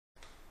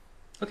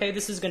Okay,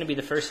 this is going to be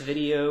the first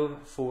video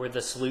for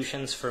the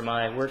solutions for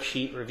my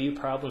worksheet review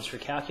problems for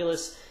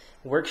calculus.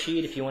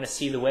 Worksheet, if you want to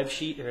see the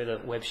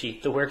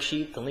worksheet,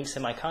 the link's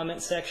in my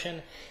comment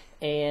section.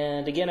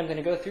 And again, I'm going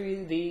to go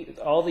through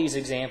all these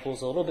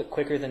examples a little bit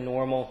quicker than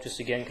normal, just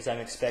again because I'm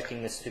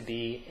expecting this to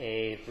be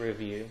a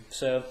review.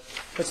 So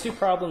let's do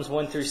problems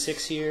 1 through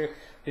 6 here.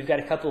 We've got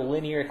a couple of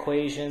linear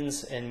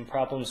equations in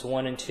problems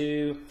 1 and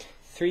 2.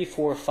 3,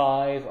 4,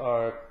 5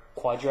 are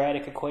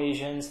quadratic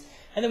equations.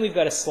 And then we've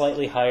got a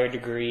slightly higher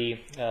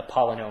degree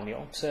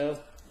polynomial. So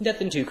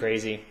nothing too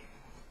crazy.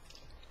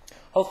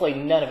 Hopefully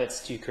none of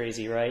it's too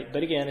crazy, right?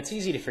 But again, it's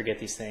easy to forget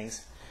these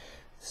things.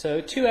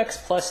 So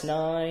 2x plus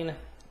 9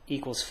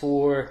 equals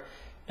 4.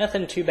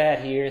 Nothing too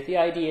bad here. The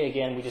idea,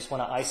 again, we just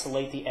want to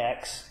isolate the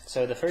x.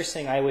 So the first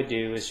thing I would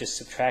do is just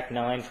subtract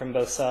 9 from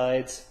both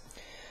sides.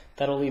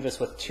 That'll leave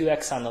us with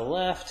 2x on the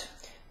left.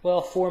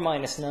 Well, 4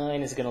 minus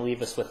 9 is going to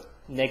leave us with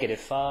negative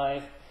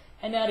 5.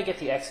 And now to get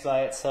the x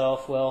by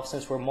itself, well,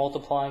 since we're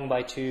multiplying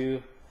by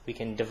 2, we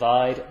can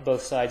divide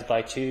both sides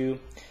by 2.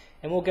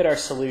 And we'll get our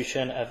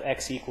solution of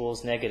x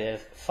equals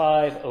negative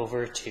 5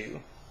 over 2.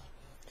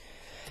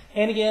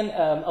 And again,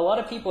 a lot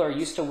of people are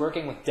used to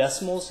working with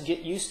decimals.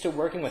 Get used to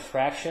working with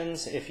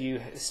fractions. If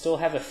you still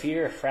have a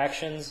fear of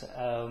fractions,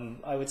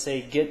 I would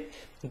say get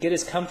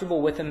as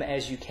comfortable with them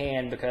as you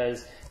can,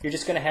 because you're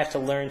just going to have to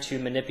learn to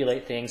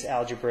manipulate things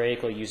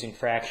algebraically using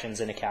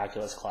fractions in a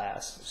calculus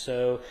class.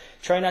 So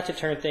try not to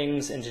turn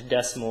things into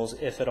decimals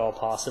if at all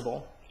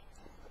possible,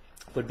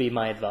 would be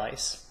my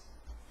advice.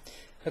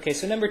 Okay,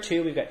 so number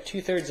 2, we've got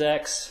 2/3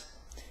 x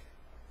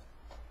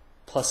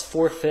plus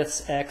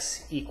 4/5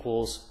 x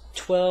equals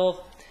 12.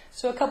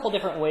 So a couple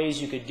different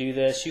ways you could do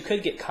this. You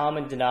could get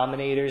common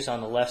denominators on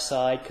the left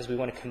side because we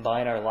want to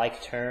combine our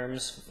like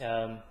terms,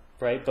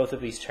 right? Both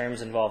of these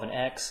terms involve an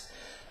x.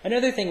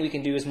 Another thing we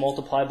can do is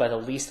multiply by the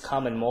least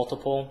common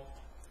multiple.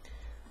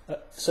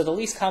 So the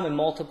least common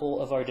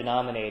multiple of our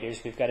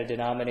denominators, we've got a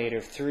denominator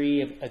of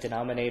 3, a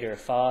denominator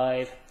of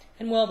 5,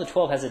 and well, the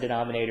 12 has a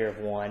denominator of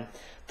 1.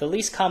 The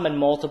least common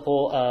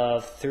multiple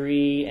of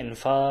 3 and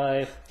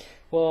 5,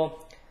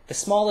 well, the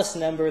smallest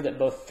number that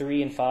both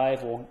 3 and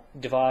 5 will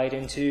divide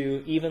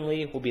into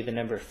evenly will be the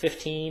number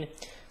 15.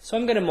 So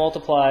I'm going to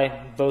multiply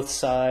both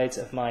sides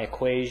of my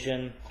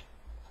equation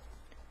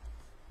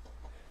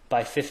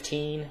by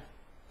 15.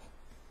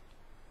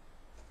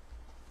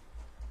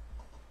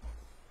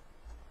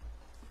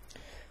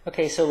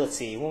 Okay, so let's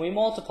see. When we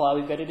multiply,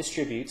 we've got to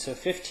distribute. So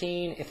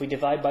 15, if we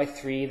divide by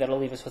 3, that'll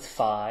leave us with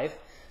 5.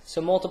 So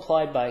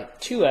multiplied by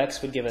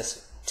 2x would give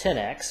us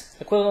 10x.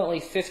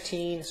 Equivalently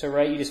 15, so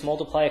right, you just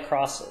multiply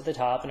across the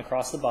top and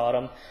across the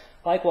bottom.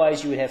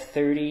 Likewise, you would have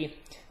 30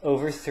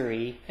 over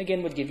 3,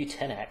 again, would give you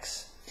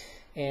 10x.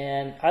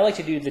 And I like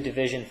to do the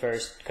division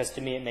first, because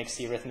to me it makes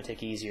the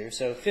arithmetic easier.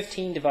 So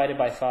 15 divided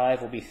by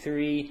 5 will be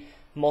 3,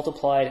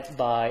 multiplied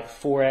by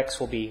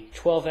 4x will be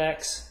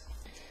 12x.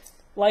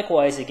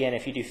 Likewise, again,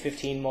 if you do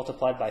 15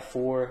 multiplied by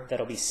 4,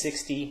 that'll be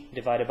 60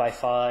 divided by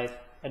 5,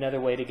 another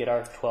way to get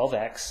our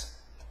 12x.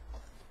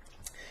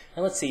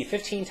 And let's see,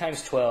 15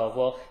 times 12.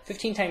 Well,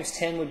 15 times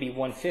 10 would be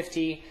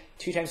 150.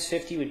 2 times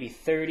 50 would be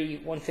 30.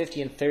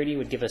 150 and 30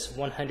 would give us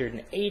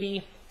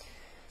 180.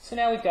 So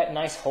now we've got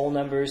nice whole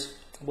numbers.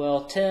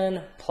 Well,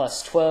 10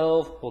 plus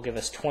 12 will give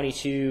us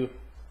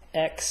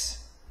 22x.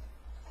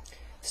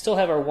 Still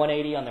have our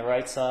 180 on the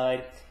right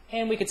side.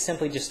 And we could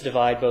simply just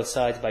divide both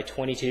sides by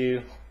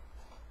 22.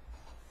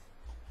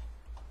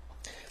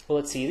 Well,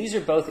 let's see, these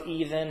are both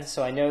even,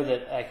 so I know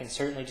that I can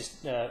certainly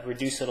just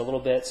reduce it a little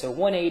bit. So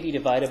 180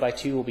 divided by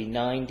 2 will be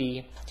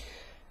 90.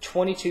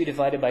 22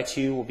 divided by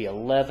 2 will be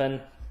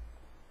 11.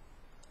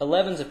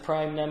 11 is a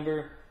prime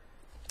number,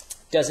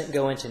 doesn't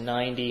go into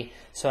 90,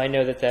 so I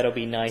know that that'll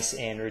be nice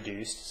and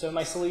reduced. So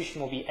my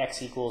solution will be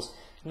x equals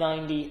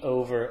 90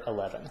 over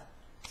 11.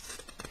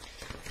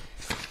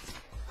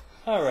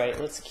 All right,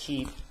 let's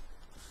keep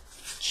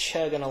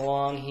chugging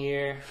along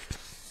here.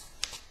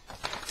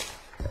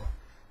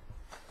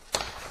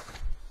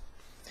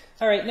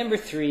 All right, number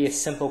 3 is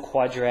simple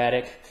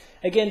quadratic.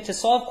 Again, to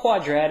solve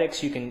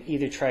quadratics, you can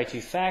either try to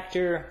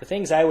factor. The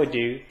things I would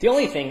do, the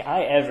only thing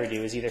I ever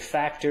do is either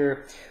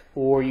factor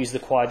or use the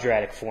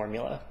quadratic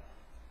formula.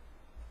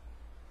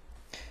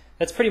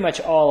 That's pretty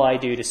much all I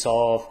do to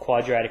solve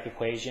quadratic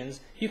equations.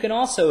 You can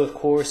also, of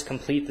course,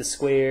 complete the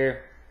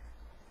square.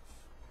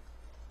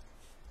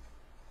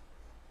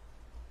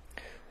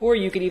 Or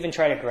you could even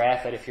try to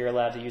graph it if you're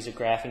allowed to use a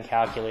graphing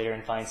calculator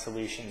and find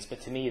solutions.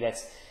 But to me,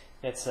 that's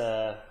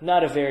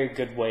not a very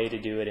good way to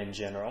do it in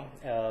general.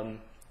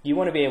 You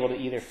want to be able to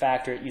either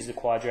factor it, use the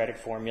quadratic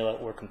formula,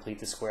 or complete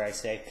the square, I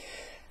say.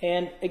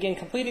 And again,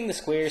 completing the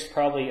square is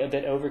probably a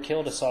bit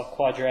overkill to solve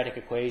quadratic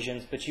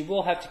equations, but you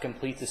will have to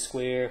complete the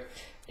square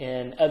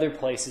in other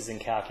places in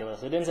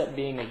calculus. It ends up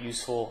being a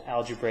useful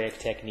algebraic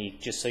technique,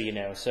 just so you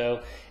know.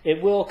 So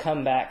it will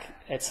come back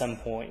at some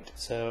point.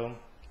 So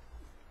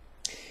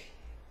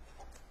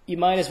you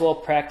might as well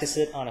practice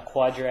it on a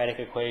quadratic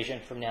equation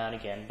from now and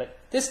again. But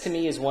this to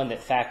me is one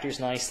that factors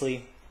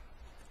nicely.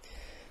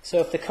 So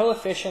if the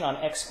coefficient on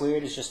x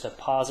squared is just a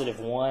positive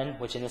 1,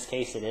 which in this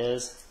case it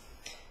is,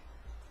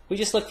 we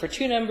just look for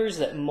two numbers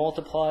that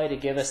multiply to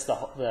give us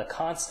the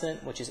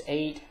constant, which is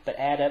 8, but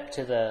add up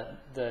to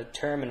the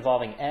term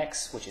involving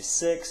x, which is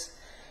 6.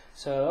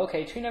 So,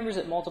 okay, two numbers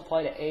that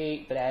multiply to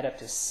 8, but add up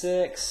to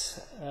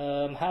 6.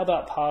 How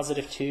about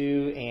positive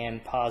 2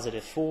 and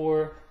positive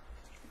 4?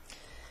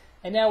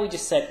 And now we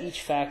just set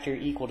each factor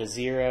equal to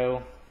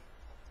 0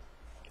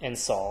 and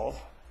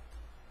solve.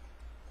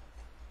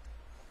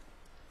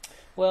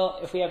 Well,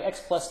 if we have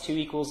x plus 2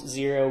 equals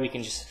 0, we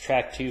can just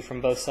subtract 2 from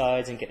both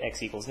sides and get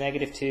x equals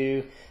negative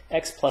 2.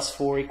 X plus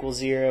 4 equals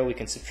 0, we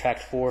can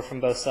subtract 4 from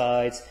both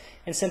sides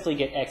and simply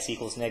get x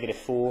equals negative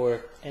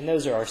 4. And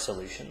those are our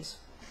solutions.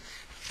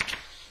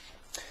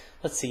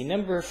 Let's see,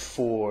 number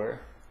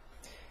 4.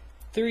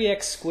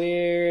 3x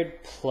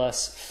squared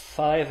plus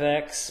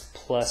 5x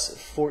plus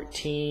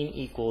 14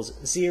 equals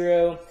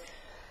 0.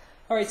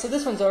 All right, so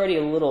this one's already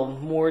a little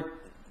more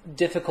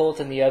difficult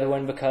than the other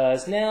one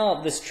because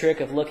now this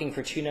trick of looking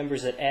for two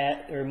numbers that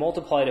add or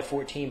multiply to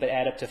 14 but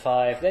add up to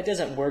 5, that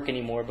doesn't work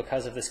anymore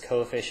because of this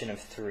coefficient of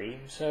 3.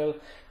 So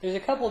there's a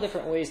couple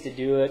different ways to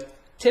do it.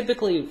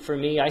 Typically for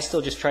me, I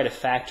still just try to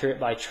factor it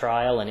by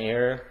trial and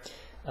error.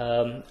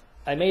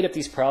 I made up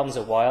these problems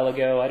a while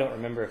ago. I don't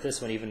remember if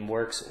this one even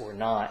works or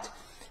not.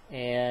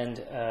 And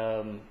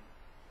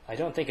I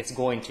don't think it's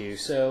going to.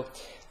 So,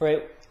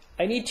 right,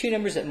 I need two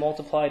numbers that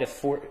multiply to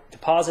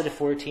positive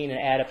 14 and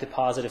add up to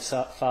positive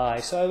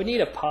 5. So I would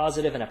need a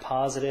positive and a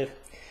positive.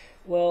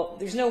 Well,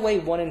 there's no way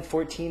 1 and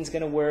 14 is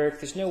going to work.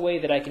 There's no way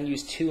that I can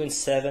use 2 and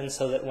 7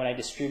 so that when I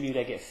distribute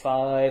I get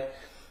 5.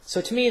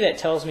 So to me that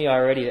tells me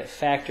already that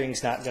factoring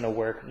is not going to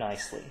work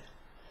nicely.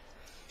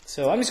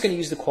 So I'm just going to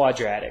use the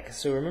quadratic.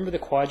 So remember the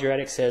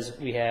quadratic says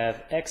we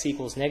have x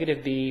equals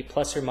negative b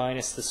plus or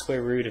minus the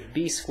square root of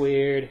b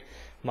squared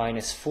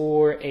minus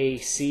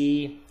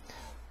 4ac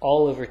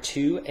all over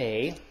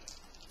 2a.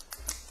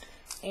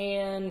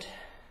 And,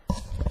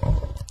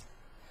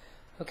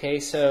 okay,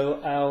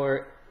 so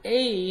our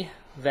a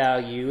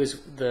value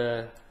is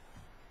the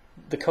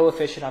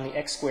coefficient on the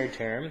x squared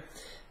term.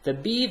 The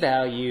b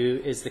value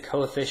is the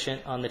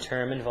coefficient on the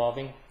term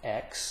involving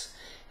x.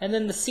 And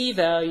then the c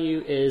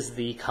value is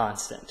the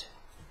constant.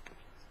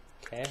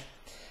 Okay,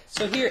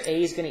 so here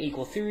a is going to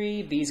equal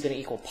 3, b is going to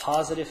equal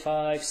positive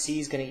 5, c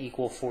is going to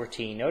equal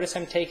 14. Notice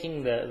I'm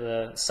taking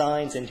the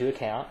signs into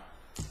account.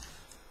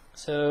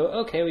 So,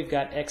 okay, we've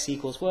got x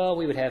equals, well,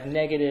 we would have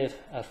negative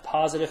of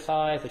positive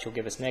 5, which will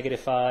give us negative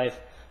 5,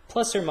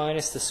 plus or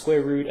minus the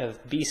square root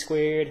of b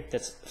squared,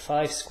 that's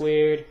 5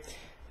 squared,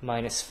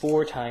 minus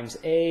 4 times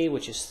a,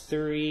 which is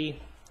 3,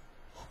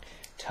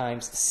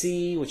 times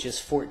c, which is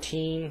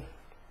 14,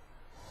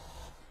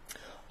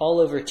 all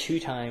over 2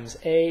 times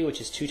a,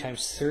 which is 2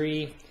 times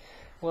 3.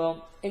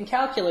 Well, in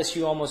calculus,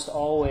 you almost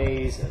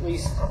always, at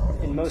least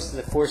in most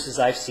of the courses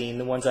I've seen,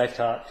 the ones I've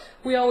taught,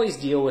 we always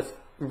deal with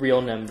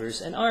real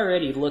numbers. And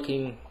already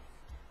looking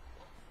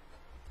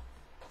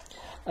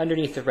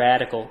underneath the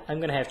radical, I'm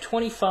going to have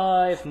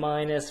 25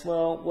 minus,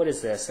 well, what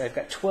is this? I've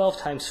got 12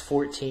 times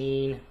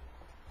 14.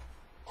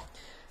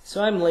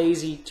 So I'm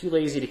too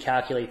lazy to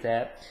calculate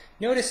that.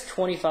 Notice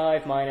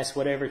 25 minus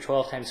whatever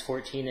 12 times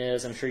 14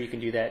 is. I'm sure you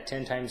can do that.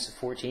 10 times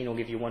 14 will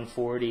give you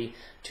 140.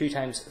 2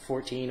 times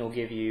 14 will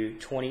give you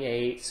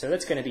 28. So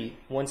that's going to be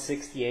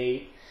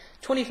 168.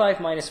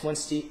 25 minus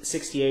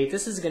 168,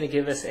 this is going to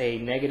give us a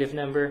negative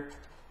number.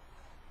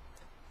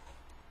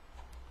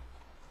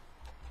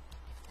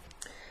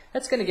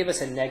 That's going to give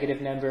us a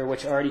negative number,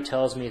 which already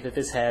tells me that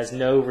this has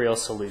no real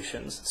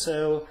solutions.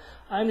 So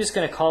I'm just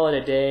going to call it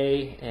a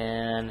day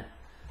and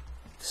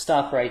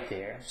stop right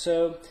there.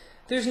 So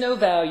there's no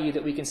value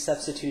that we can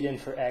substitute in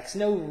for x,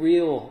 no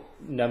real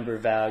number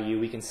value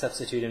we can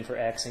substitute in for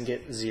x and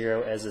get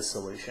 0 as a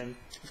solution.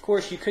 Of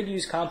course, you could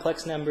use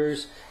complex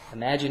numbers,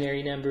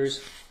 imaginary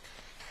numbers,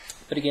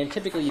 but again,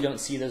 typically you don't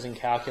see those in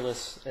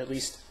calculus, at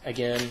least,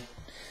 again,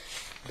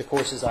 the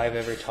courses I've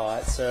ever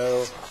taught.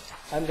 So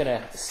I'm going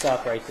to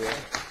stop right there.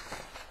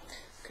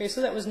 Okay,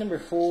 so that was number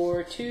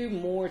 4. 2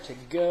 more to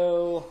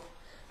go.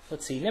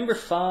 Let's see, number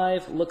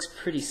 5 looks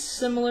pretty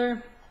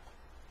similar.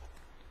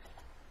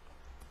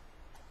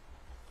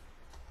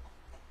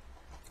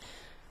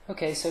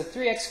 Okay, so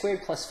 3x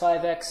squared plus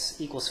 5x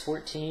equals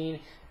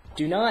 14.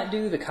 Do not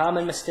do the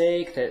common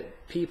mistake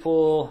that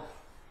people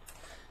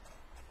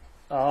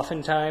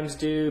oftentimes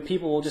do.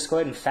 People will just go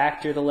ahead and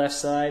factor the left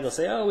side. They'll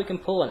say, oh, we can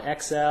pull an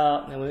x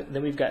out, and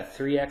then we've got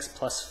 3x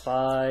plus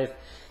 5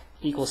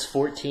 equals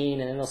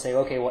 14, and then they'll say,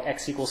 okay, well,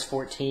 x equals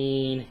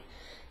 14,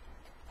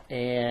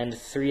 and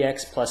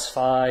 3x plus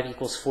 5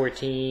 equals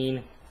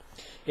 14.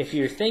 If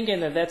you're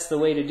thinking that that's the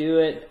way to do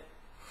it,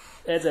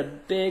 that's a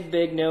big,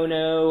 big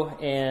no-no,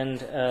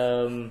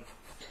 and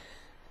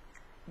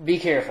be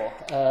careful.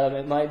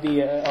 It might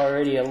be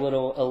already a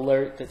little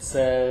alert that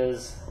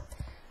says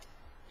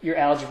your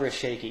algebra is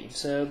shaky.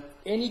 So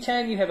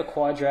anytime you have a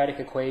quadratic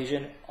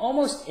equation,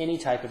 almost any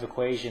type of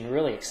equation,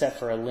 really, except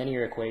for a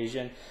linear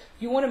equation,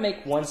 you want to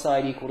make one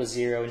side equal to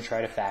 0 and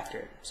try to factor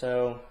it.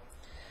 So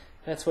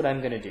that's what I'm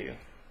going to do.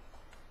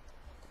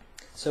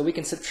 So we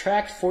can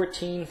subtract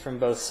 14 from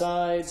both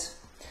sides.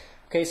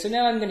 Okay, so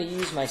now I'm going to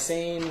use my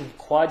same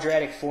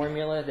quadratic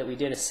formula that we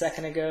did a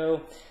second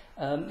ago.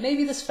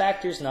 Maybe this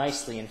factors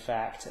nicely, in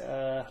fact.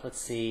 Let's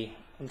see.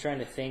 I'm trying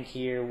to think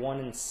here. 1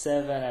 and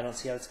 7, I don't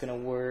see how it's going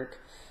to work.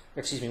 Or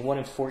excuse me, 1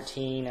 and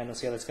 14, I don't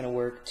see how that's going to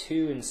work.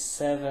 2 and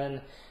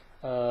 7,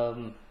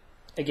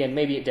 again,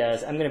 maybe it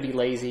does. I'm going to be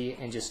lazy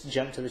and just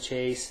jump to the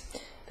chase.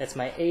 That's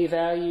my A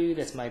value,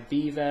 that's my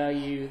B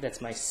value,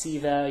 that's my C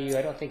value.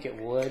 I don't think it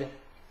would.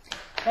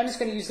 I'm just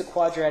going to use the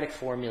quadratic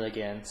formula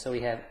again. So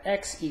we have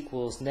x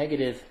equals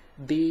negative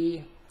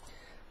b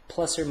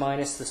plus or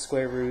minus the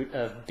square root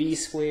of b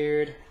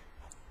squared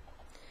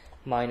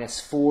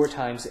minus 4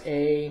 times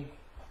a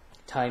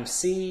times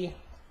c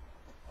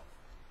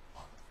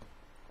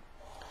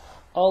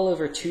all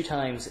over 2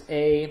 times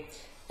a.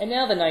 And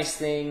now the nice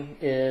thing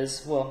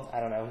is, well, I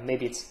don't know,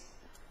 maybe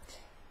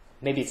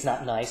it's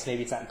not nice,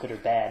 maybe it's not good or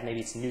bad, maybe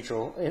it's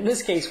neutral. In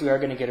this case, we are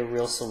going to get a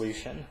real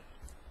solution.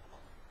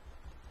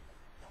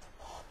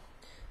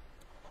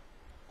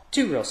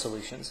 2 real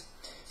solutions.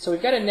 So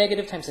we've got a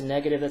negative times a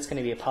negative, that's going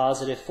to be a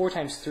positive. 4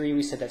 times 3,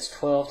 we said that's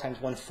 12 times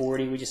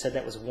 140, we just said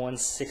that was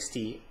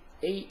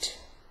 168.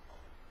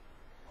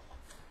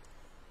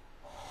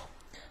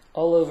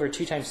 All over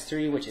 2 times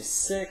 3, which is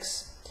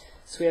 6.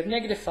 So we have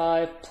negative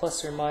 5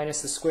 plus or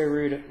minus the square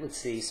root of, let's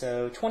see,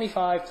 so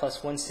 25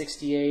 plus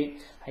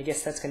 168, I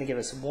guess that's going to give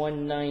us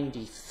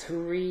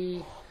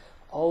 193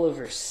 all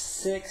over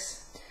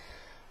 6.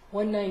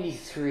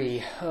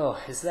 193,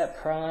 oh, is that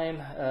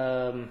prime?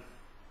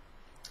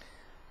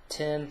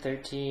 10,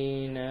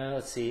 13,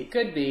 let's see, it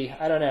could be,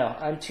 I don't know,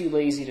 I'm too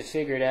lazy to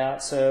figure it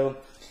out, so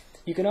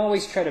you can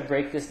always try to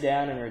break this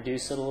down and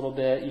reduce it a little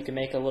bit. You can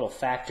make a little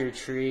factor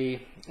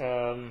tree.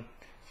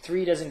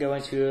 3 doesn't go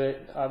into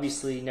it,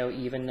 obviously no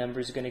even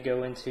numbers are going to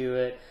go into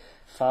it.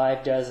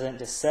 5 doesn't,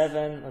 to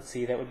 7, let's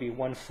see, that would be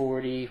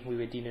 140, we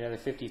would need another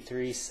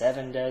 53,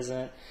 7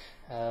 doesn't,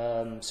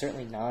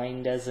 certainly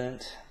 9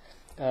 doesn't.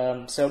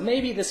 So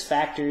maybe this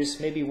factors,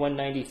 maybe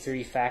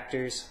 193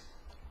 factors.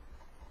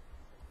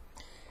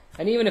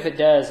 And even if it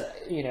does,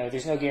 you know,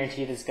 there's no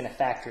guarantee that it's going to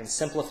factor and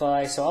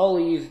simplify, so I'll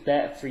leave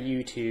that for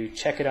you to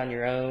check it on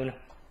your own.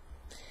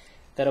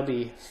 That'll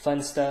be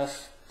fun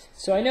stuff.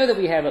 So I know that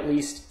we have at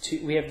least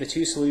two, we have the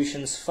 2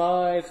 solutions,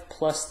 5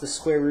 plus the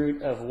square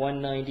root of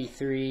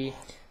 193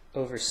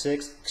 over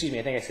 6. Excuse me,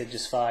 I think I said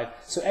just 5.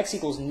 So x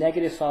equals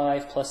negative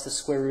 5 plus the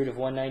square root of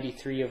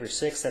 193 over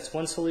 6. That's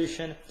one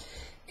solution.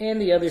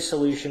 And the other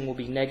solution will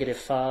be negative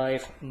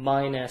 5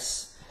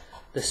 minus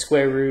the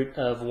square root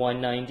of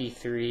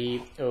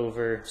 193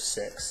 over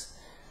 6.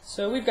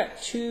 So we've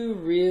got 2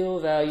 real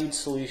valued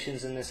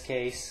solutions in this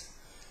case.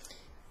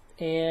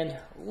 And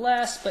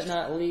last but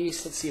not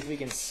least, let's see if we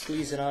can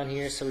squeeze it on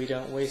here so we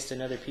don't waste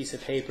another piece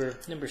of paper.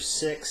 Number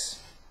 6.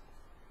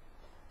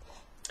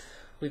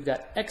 We've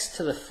got x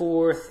to the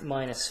 4th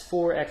minus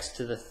 4x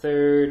to the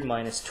 3rd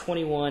minus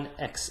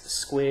 21x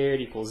squared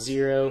equals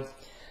 0.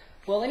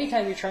 Well,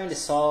 anytime you're trying to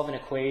solve an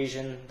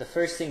equation, the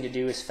first thing to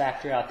do is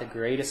factor out the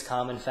greatest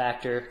common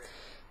factor.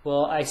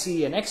 Well, I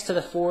see an x to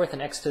the 4th,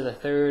 an x to the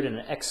 3rd, and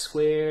an x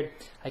squared.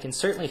 I can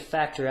certainly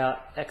factor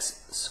out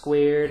x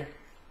squared.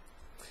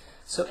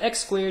 So x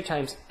squared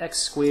times x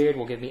squared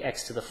will give me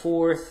x to the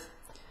 4th.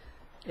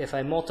 If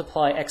I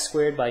multiply x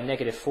squared by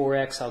negative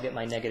 4x, I'll get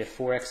my negative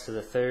 4x to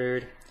the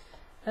 3rd.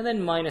 And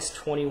then minus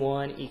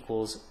 21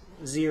 equals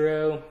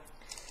 0.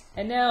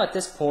 And now at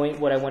this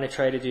point, what I want to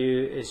try to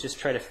do is just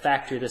try to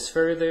factor this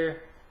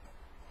further.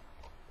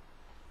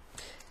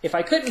 If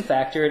I couldn't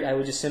factor it, I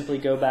would just simply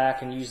go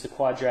back and use the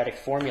quadratic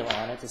formula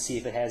on it to see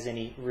if it has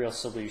any real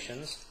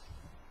solutions.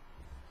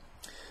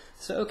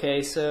 So,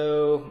 okay,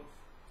 so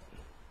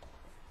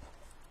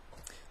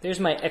there's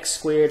my x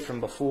squared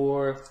from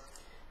before.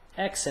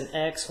 X and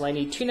x, well, I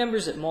need 2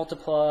 numbers that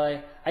multiply.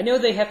 I know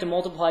they have to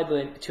multiply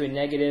to a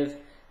negative,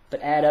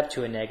 but add up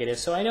to a negative.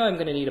 So I know I'm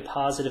going to need a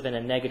positive and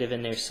a negative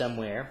in there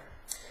somewhere.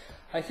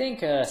 I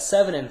think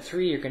 7 and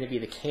 3 are going to be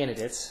the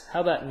candidates.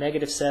 How about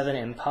negative 7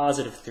 and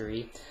positive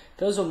 3?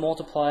 Those will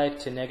multiply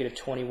to negative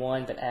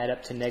 21, but add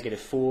up to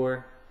negative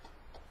 4.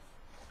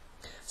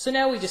 So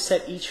now we just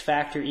set each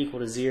factor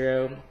equal to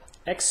 0.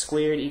 X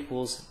squared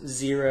equals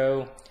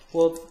 0.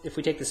 Well, if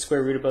we take the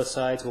square root of both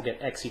sides, we'll get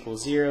x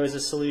equals 0 as a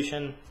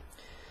solution.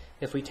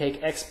 If we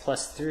take x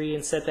plus 3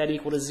 and set that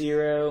equal to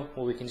 0,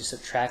 well, we can just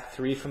subtract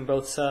 3 from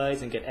both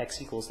sides and get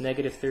x equals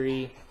negative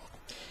 3.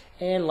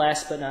 And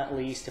last but not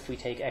least, if we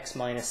take x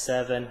minus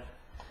 7,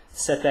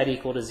 set that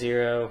equal to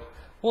 0,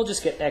 we'll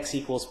just get x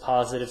equals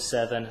positive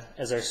 7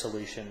 as our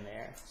solution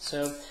there.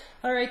 So,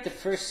 all right, the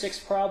first 6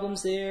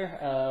 problems there.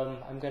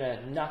 I'm going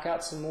to knock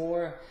out some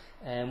more,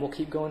 and we'll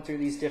keep going through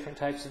these different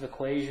types of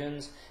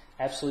equations.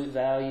 Absolute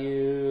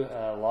value,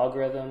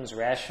 logarithms,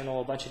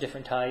 rational, a bunch of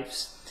different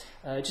types.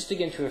 Just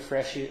again to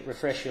refresh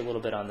you a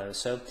little bit on those.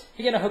 So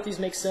again, I hope these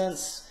make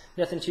sense.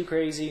 Nothing too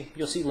crazy.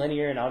 You'll see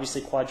linear and obviously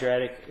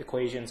quadratic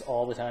equations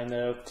all the time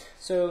though.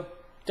 So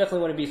definitely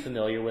want to be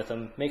familiar with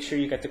them. Make sure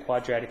you got the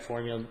quadratic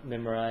formula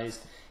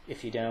memorized.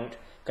 If you don't,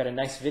 got a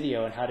nice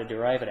video on how to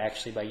derive it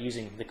actually by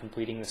using the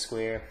completing the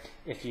square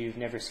if you've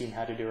never seen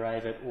how to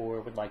derive it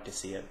or would like to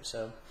see it.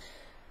 So,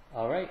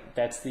 all right,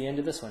 that's the end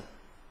of this one.